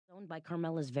owned by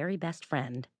Carmela's very best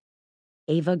friend,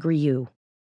 Ava Grieux.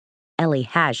 Ellie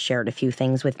has shared a few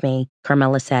things with me,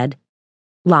 Carmela said,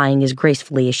 lying as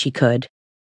gracefully as she could.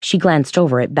 She glanced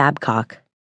over at Babcock.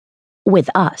 With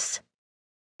us.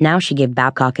 Now she gave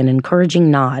Babcock an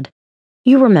encouraging nod.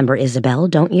 You remember Isabel,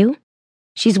 don't you?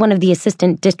 She's one of the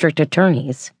assistant district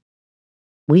attorneys.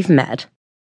 We've met,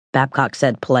 Babcock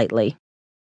said politely.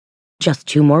 Just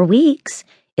 2 more weeks,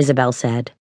 Isabel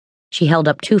said. She held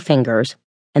up 2 fingers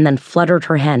and then fluttered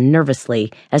her hand nervously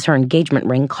as her engagement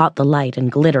ring caught the light and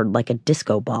glittered like a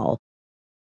disco ball.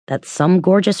 That's some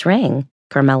gorgeous ring,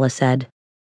 Carmela said.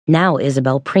 Now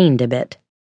Isabel preened a bit.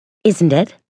 Isn't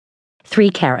it? 3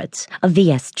 carats, a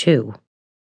VS2.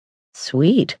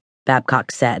 Sweet,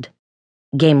 Babcock said,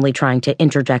 gamely trying to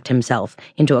interject himself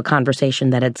into a conversation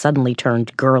that had suddenly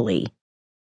turned girly.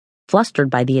 Flustered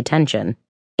by the attention,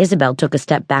 Isabel took a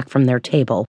step back from their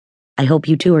table. I hope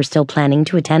you 2 are still planning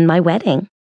to attend my wedding.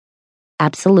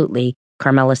 Absolutely,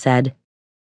 Carmela said.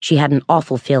 She had an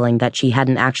awful feeling that she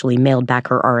hadn't actually mailed back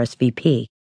her RSVP.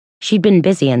 She'd been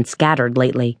busy and scattered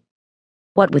lately.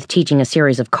 What with teaching a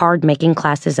series of card-making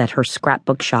classes at her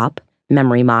scrapbook shop,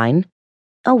 Memory Mine.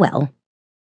 Oh well.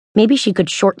 Maybe she could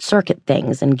short-circuit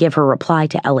things and give her reply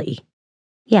to Ellie.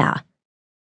 Yeah,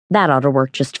 that ought to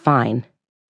work just fine.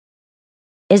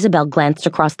 Isabel glanced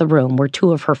across the room where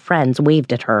 2 of her friends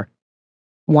waved at her.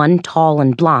 One tall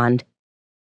and blonde,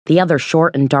 the other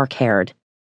short and dark-haired.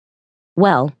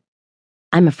 Well,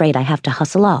 I'm afraid I have to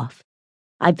hustle off.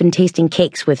 I've been tasting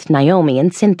cakes with Naomi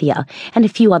and Cynthia and a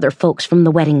few other folks from the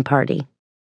wedding party.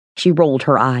 She rolled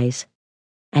her eyes.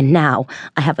 And now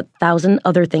I have 1,000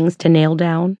 other things to nail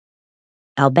down.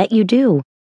 I'll bet you do,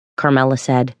 Carmela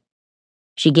said.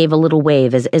 She gave a little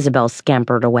wave as Isabel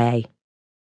scampered away.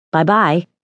 Bye-bye.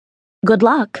 Good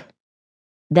luck.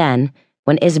 Then,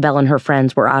 when Isabel and her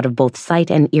friends were out of both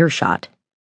sight and earshot,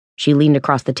 she leaned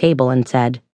across the table and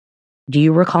said, Do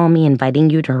you recall me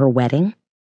inviting you to her wedding?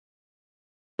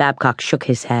 Babcock shook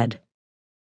his head.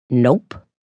 Nope.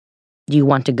 Do you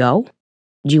want to go?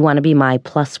 Do you want to be my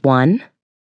 +1?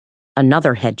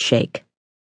 Another head shake.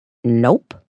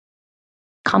 Nope.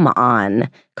 Come on,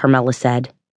 Carmela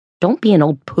said. Don't be an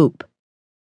old poop.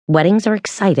 Weddings are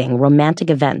exciting, romantic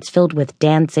events filled with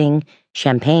dancing,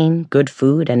 champagne, good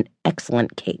food, and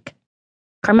excellent cake.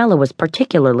 Carmela was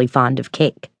particularly fond of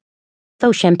cake,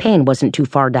 though champagne wasn't too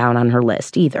far down on her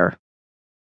list either.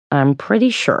 I'm pretty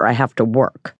sure I have to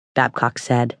work, Babcock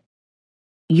said.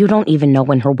 You don't even know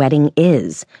when her wedding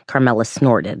is, Carmela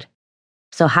snorted.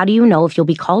 So how do you know if you'll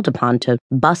be called upon to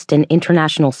bust an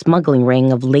international smuggling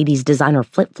ring of ladies' designer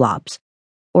flip-flops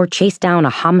or chase down a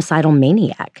homicidal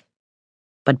maniac?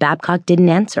 But Babcock didn't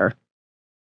answer.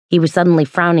 He was suddenly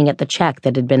frowning at the check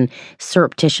that had been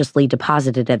surreptitiously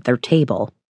deposited at their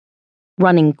table,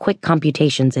 running quick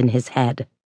computations in his head.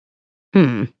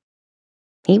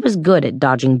 He was good at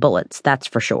dodging bullets, that's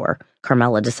for sure,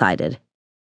 Carmela decided.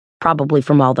 Probably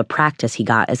from all the practice he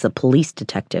got as a police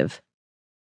detective.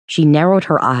 She narrowed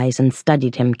her eyes and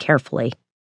studied him carefully.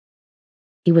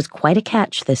 He was quite a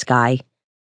catch, this guy.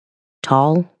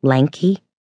 Tall, lanky,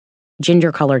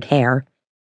 ginger-colored hair,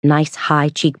 nice high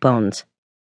cheekbones.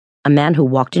 A man who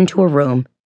walked into a room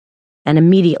and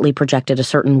immediately projected a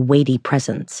certain weighty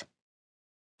presence.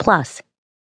 Plus,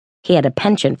 he had a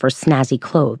penchant for snazzy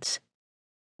clothes.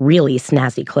 Really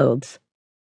snazzy clothes.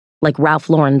 Like Ralph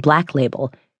Lauren Black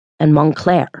Label and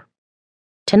Montclair.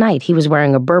 Tonight he was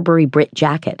wearing a Burberry Brit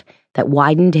jacket that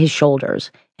widened his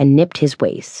shoulders and nipped his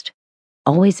waist.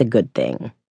 Always a good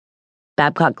thing.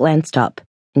 Babcock glanced up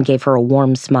and gave her a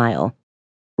warm smile.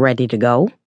 Ready to go?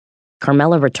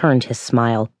 Carmela returned his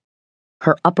smile.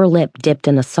 Her upper lip dipped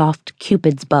in a soft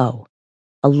Cupid's bow,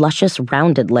 a luscious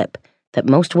rounded lip that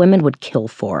most women would kill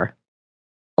for.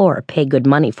 Or pay good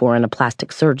money for in a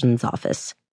plastic surgeon's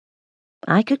office.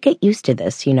 I could get used to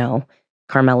this, you know,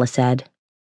 Carmela said.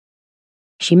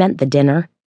 She meant the dinner,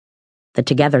 the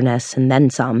togetherness, and then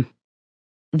some.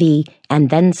 The and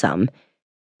then some,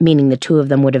 meaning the 2 of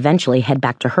them would eventually head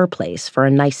back to her place for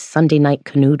a nice Sunday night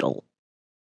canoodle.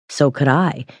 So could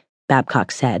I,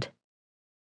 Babcock said.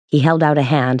 He held out a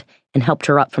hand and helped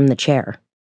her up from the chair.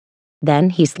 Then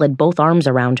he slid both arms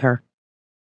around her,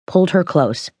 pulled her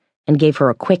close, and gave her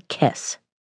a quick kiss.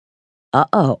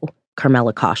 Uh-oh,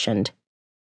 Carmela cautioned.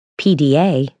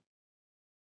 PDA.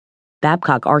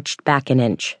 Babcock arched back an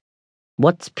inch.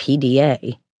 What's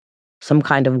PDA? Some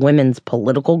kind of women's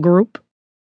political group?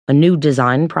 A new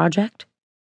design project?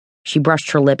 She brushed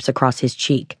her lips across his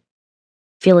cheek,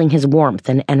 feeling his warmth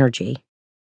and energy.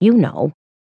 You know,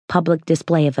 public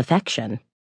display of affection.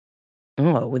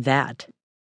 Oh, that.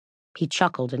 He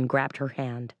chuckled and grabbed her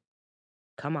hand.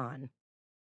 Come on.